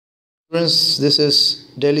Students, this is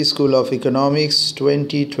Delhi School of Economics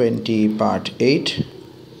 2020 part 8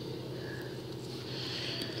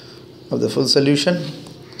 of the full solution.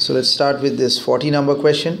 So let's start with this 40 number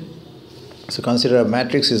question. So consider a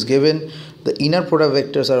matrix is given. The inner product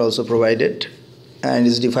vectors are also provided and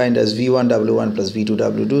is defined as V1 W1 plus V2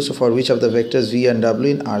 W2. So for which of the vectors V and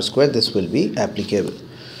W in R square this will be applicable.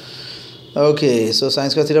 Okay, so sin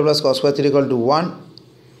square theta plus cos square theta equal to 1.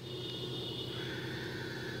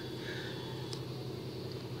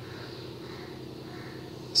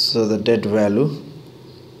 So the dead value,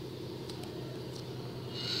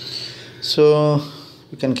 so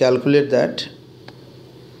we can calculate that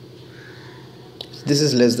this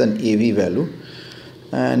is less than AV value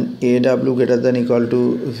and AW greater than equal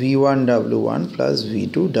to V1 W1 plus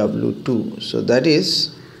V2 W2. So that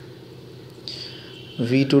is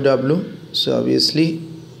V2 W. So obviously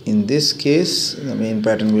in this case the main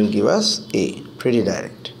pattern will give us A, pretty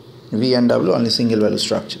direct. V and W only single value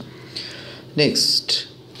structure. Next,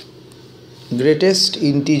 greatest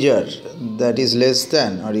integer that is less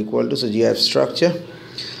than or equal to, so GIF structure,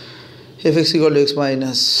 fx equal to x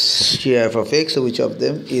minus GIF of x, so which of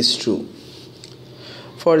them is true?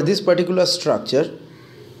 For this particular structure,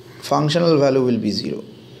 functional value will be 0.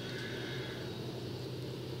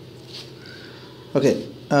 Okay,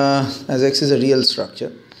 as x is a real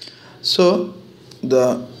structure, so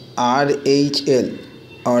the RHL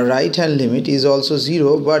or right hand limit is also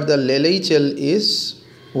 0, but the LHL is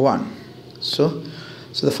 1. So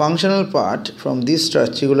the functional part from this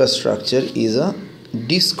particular structure is a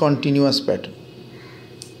discontinuous pattern.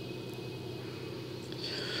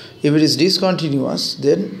 If it is discontinuous,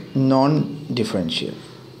 then non-differential.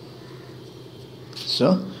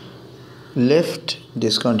 So left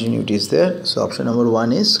discontinuity is there. So option number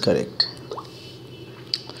 1 is correct.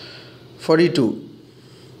 42.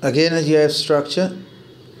 Again a GIF structure.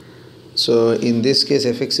 So in this case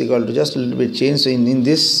fx equal to, just a little bit change. So in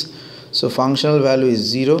this, so functional value is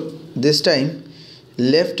 0. This time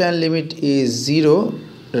left hand limit is 0,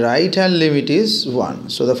 right hand limit is 1.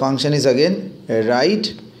 So the function is again a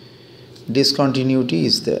right, discontinuity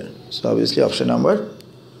is there. So obviously option number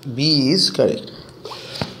B is correct.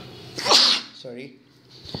 Sorry.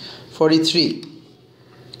 43.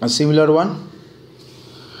 A similar one.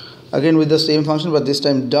 Again with the same function but this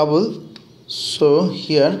time double. So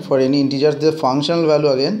here for any integer the functional value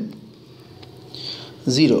again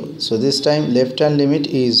 0. So this time left hand limit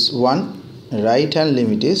is 1, right hand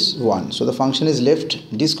limit is 1. So the function is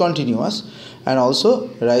left discontinuous and also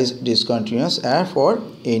right discontinuous for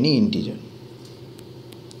any integer.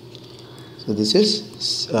 So this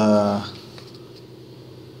is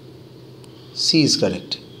C is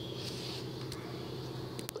correct.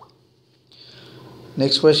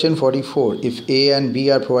 Next question 44. If A and B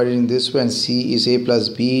are provided in this way and C is A plus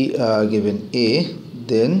B given A,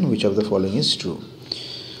 then which of the following is true?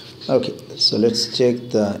 Okay, so let's check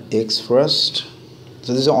the X first.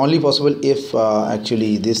 So this is only possible if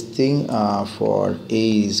actually this thing for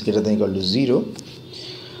A is greater than or equal to 0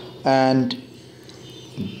 and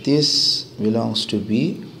this belongs to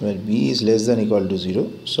B where B is less than or equal to 0.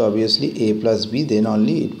 So obviously A plus B, then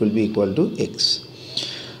only it will be equal to X.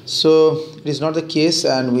 So it is not the case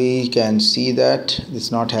and we can see that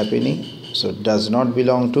it's not happening. So it does not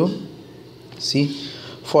belong to C.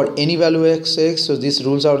 For any value x, so this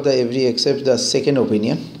rules out the every except the second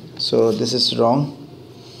opinion. So this is wrong.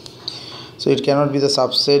 So it cannot be the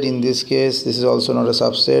subset in this case. This is also not a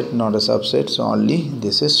subset, not a subset. So only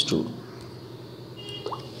this is true.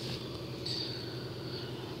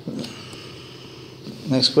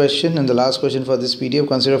 Next question and the last question for this PDF.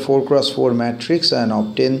 Consider 4 cross 4 matrix and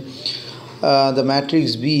obtain the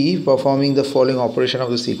matrix B performing the following operation of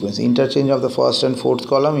the sequence: interchange of the first and fourth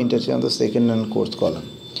column, interchange of the second and fourth column.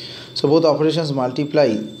 So both operations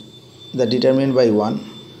multiply the determinant by 1.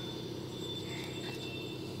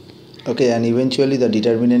 Okay, and eventually the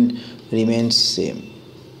determinant remains same.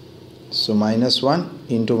 So minus 1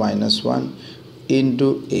 into minus 1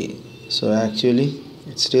 into A. So actually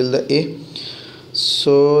it's still the A.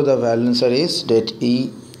 So the value answer is det E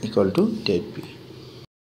equal to det B.